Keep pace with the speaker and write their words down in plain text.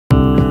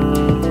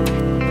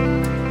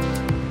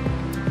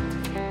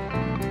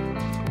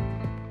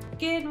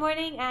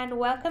morning and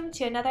welcome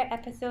to another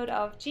episode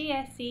of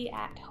GSC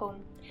at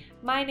Home.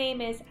 My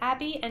name is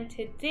Abby and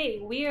today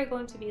we are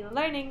going to be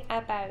learning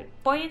about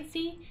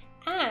buoyancy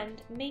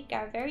and make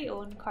our very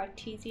own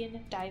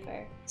Cartesian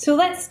diver. So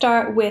let's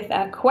start with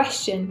a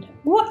question.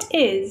 What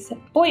is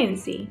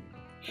buoyancy?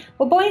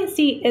 Well,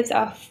 buoyancy is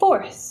a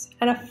force,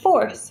 and a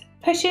force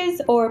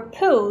pushes or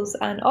pulls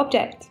an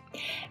object.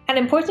 An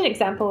important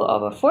example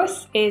of a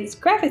force is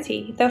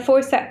gravity, the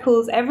force that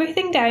pulls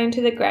everything down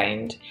to the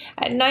ground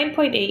at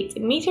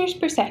 9.8 meters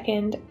per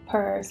second.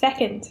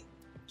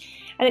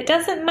 And it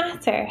doesn't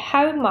matter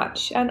how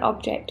much an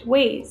object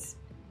weighs.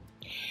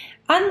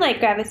 Unlike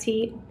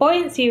gravity,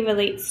 buoyancy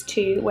relates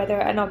to whether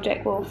an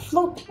object will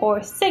float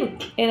or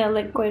sink in a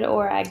liquid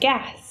or a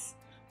gas.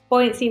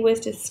 Buoyancy was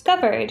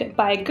discovered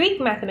by a Greek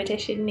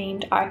mathematician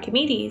named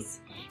Archimedes,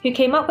 who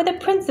came up with a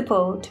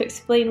principle to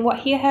explain what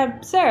he had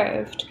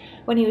observed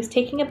when he was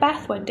taking a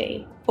bath one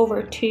day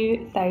over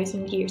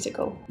 2,000 years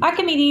ago.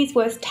 Archimedes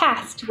was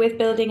tasked with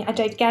building a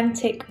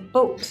gigantic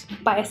boat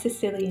by a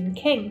Sicilian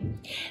king.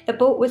 The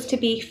boat was to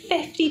be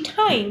 50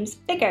 times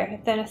bigger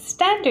than a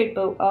standard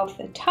boat of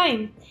the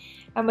time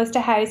and was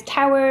to house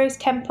towers,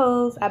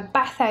 temples, a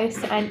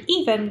bathhouse and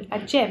even a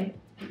gym.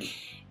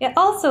 It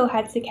also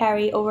had to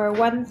carry over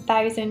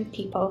 1,000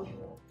 people.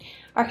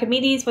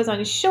 Archimedes was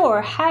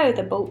unsure how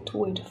the boat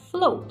would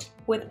float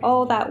with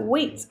all that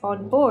weight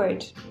on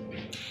board.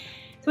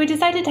 So he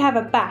decided to have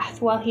a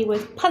bath while he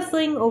was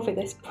puzzling over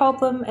this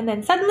problem, and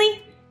then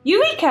suddenly,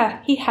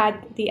 eureka! He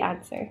had the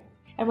answer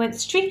and went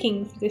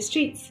streaking through the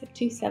streets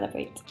to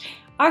celebrate.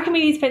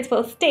 Archimedes'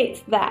 principle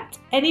states that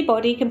any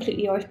body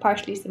completely or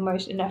partially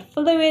submerged in a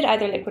fluid,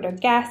 either liquid or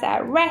gas,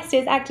 at rest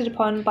is acted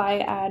upon by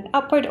an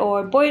upward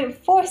or buoyant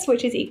force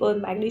which is equal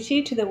in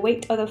magnitude to the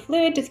weight of the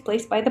fluid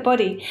displaced by the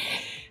body.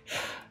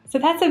 So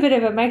that's a bit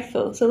of a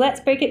mouthful, so let's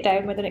break it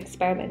down with an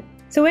experiment.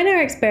 So in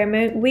our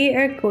experiment, we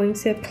are going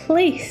to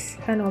place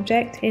an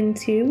object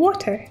into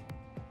water,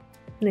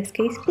 in this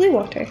case blue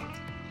water.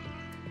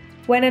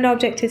 When an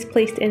object is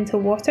placed into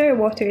water,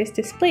 water is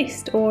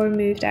displaced or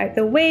moved out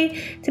the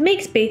way to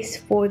make space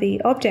for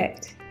the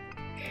object.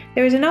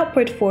 There is an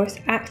upward force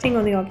acting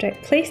on the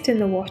object placed in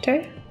the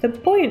water, the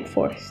buoyant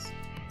force.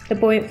 The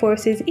buoyant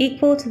force is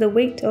equal to the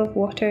weight of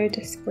water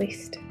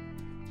displaced.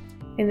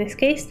 In this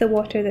case, the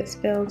water that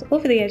spilled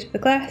over the edge of the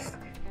glass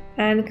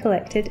and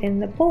collected in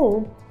the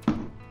bowl.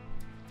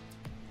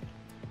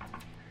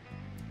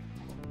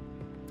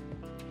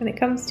 And it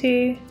comes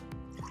to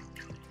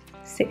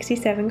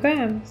 67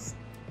 grams.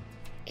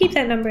 Keep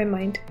that number in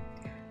mind.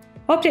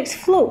 Objects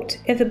float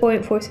if the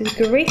buoyant force is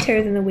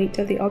greater than the weight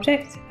of the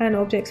object, and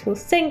objects will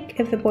sink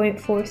if the buoyant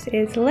force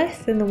is less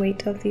than the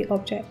weight of the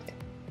object.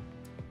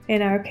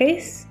 In our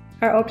case,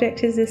 our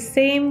object is the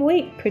same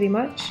weight pretty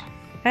much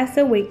as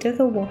the weight of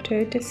the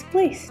water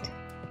displaced.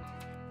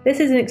 This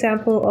is an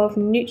example of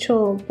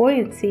neutral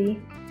buoyancy,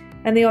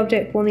 and the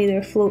object will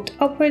neither float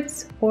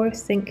upwards or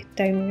sink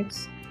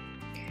downwards.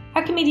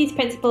 Archimedes'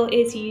 principle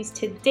is used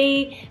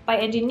today by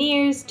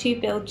engineers to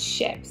build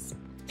ships.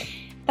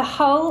 The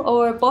hull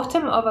or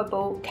bottom of a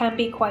boat can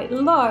be quite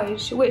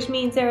large, which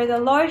means there is a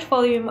large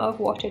volume of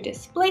water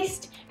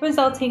displaced,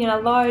 resulting in a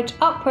large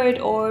upward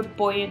or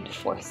buoyant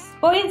force.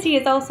 Buoyancy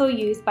is also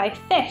used by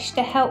fish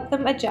to help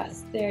them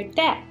adjust their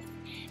depth.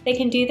 They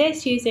can do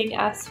this using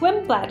a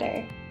swim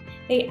bladder.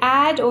 They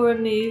add or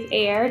remove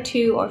air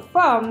to or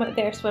from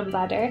their swim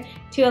bladder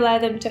to allow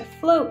them to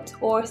float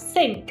or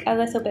sink a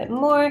little bit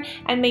more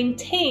and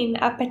maintain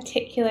a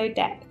particular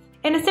depth.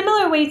 In a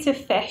similar way to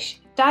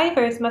fish,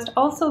 divers must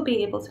also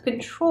be able to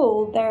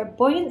control their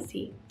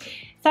buoyancy.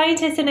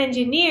 Scientists and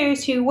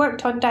engineers who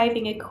worked on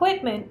diving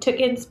equipment took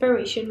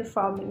inspiration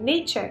from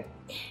nature.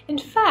 In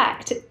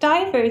fact,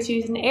 divers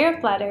use an air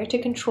bladder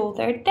to control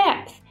their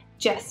depth,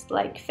 just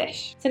like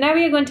fish. So now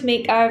we are going to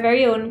make our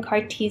very own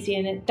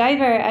Cartesian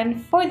diver,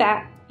 and for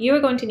that you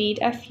are going to need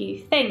a few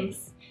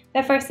things.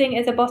 The first thing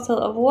is a bottle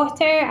of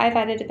water. I've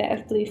added a bit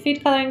of blue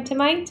food colouring to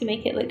mine to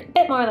make it look a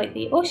bit more like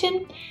the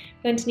ocean.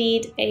 We're going to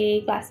need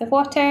a glass of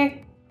water,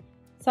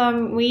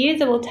 some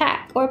reusable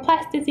tack or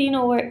plasticine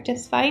will work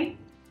just fine.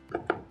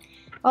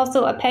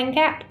 Also a pen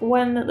cap,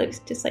 one that looks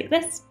just like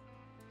this,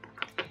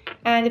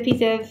 and a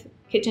piece of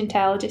kitchen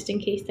towel just in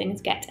case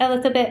things get a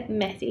little bit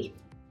messy.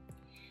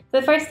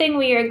 The first thing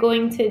we are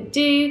going to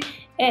do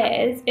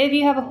is, if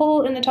you have a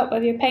hole in the top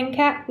of your pen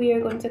cap, we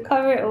are going to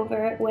cover it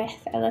over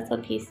with a little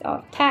piece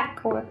of tack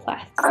or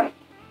plastic.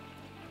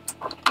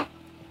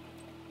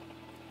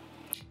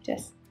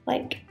 Just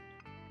like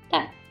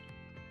that.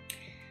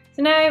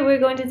 So now we're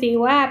going to see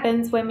what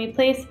happens when we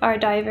place our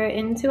diver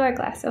into our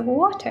glass of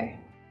water.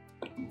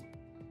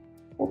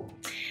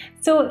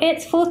 So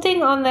it's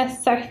floating on the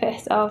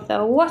surface of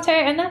the water,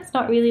 and that's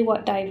not really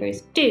what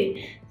divers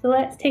do. So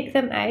let's take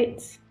them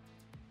out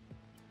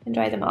and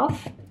dry them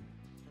off.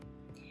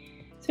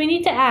 So we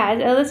need to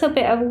add a little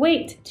bit of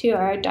weight to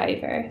our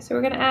diver. So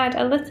we're going to add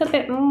a little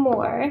bit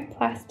more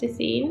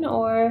plasticine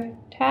or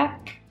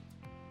tack.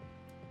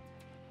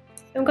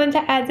 I'm going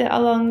to add it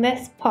along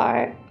this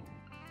part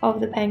of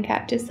the pen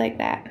cap, just like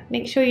that.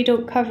 Make sure you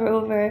don't cover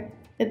over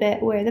the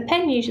bit where the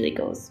pen usually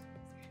goes.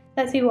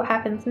 Let's see what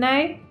happens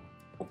now.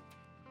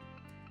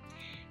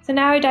 So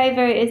now our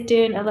diver is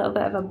doing a little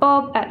bit of a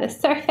bob at the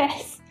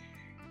surface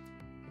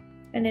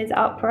and is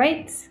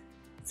upright.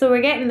 So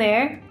we're getting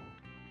there.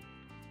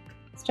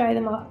 Let's dry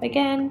them off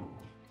again.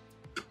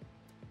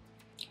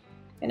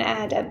 I'm gonna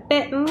add a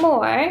bit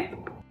more.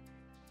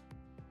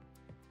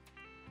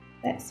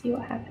 Let's see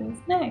what happens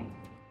now.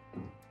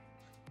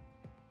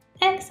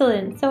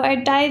 Excellent, so our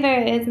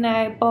diver is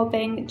now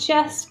bobbing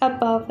just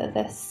above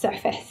the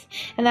surface,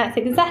 and that's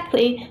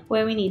exactly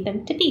where we need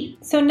them to be.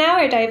 So now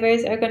our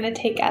divers are going to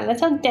take a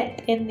little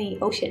dip in the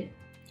ocean.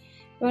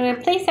 We're going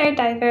to place our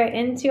diver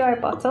into our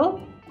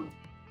bottle.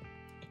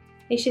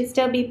 They should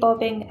still be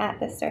bobbing at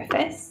the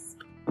surface.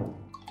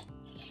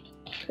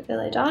 Put the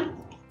lid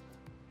on.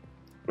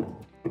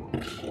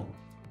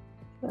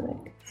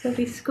 So if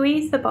we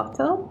squeeze the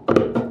bottle,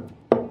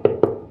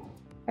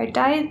 our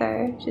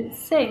diver should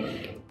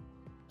sink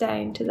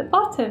down to the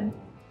bottom,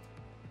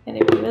 and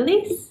if we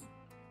release,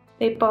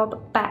 they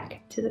bob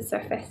back to the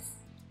surface.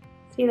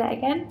 See that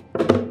again?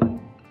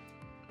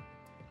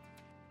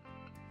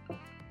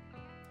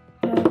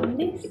 And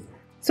release.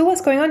 So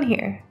what's going on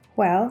here?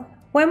 Well,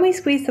 when we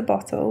squeeze the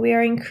bottle, we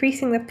are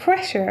increasing the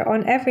pressure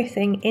on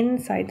everything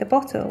inside the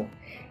bottle,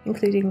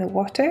 including the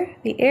water,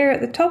 the air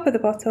at the top of the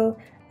bottle,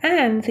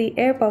 and the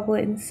air bubble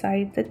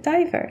inside the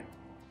diver.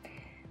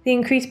 The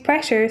increased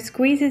pressure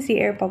squeezes the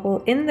air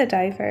bubble in the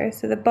diver,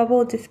 so the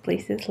bubble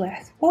displaces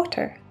less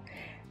water.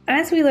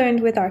 As we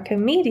learned with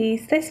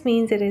Archimedes, this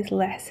means it is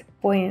less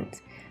buoyant,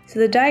 so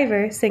the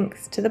diver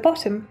sinks to the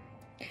bottom.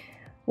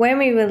 When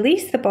we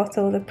release the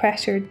bottle, the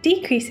pressure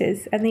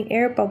decreases and the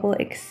air bubble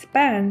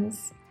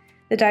expands.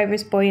 The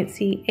diver's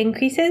buoyancy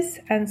increases,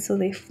 and so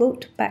they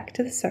float back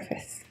to the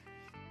surface.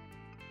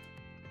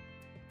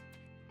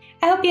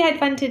 I hope you had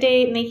fun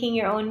today making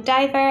your own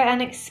diver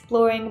and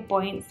exploring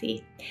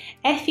buoyancy.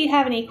 If you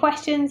have any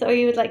questions or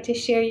you would like to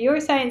share your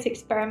science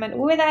experiment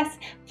with us,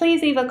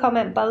 please leave a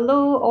comment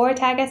below or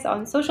tag us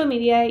on social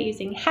media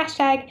using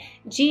hashtag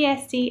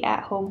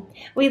GSD@home.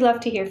 We'd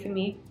love to hear from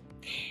you.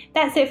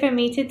 That's it from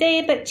me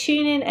today, but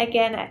tune in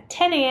again at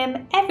 10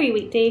 AM every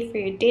weekday for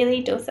your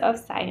daily dose of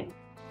science.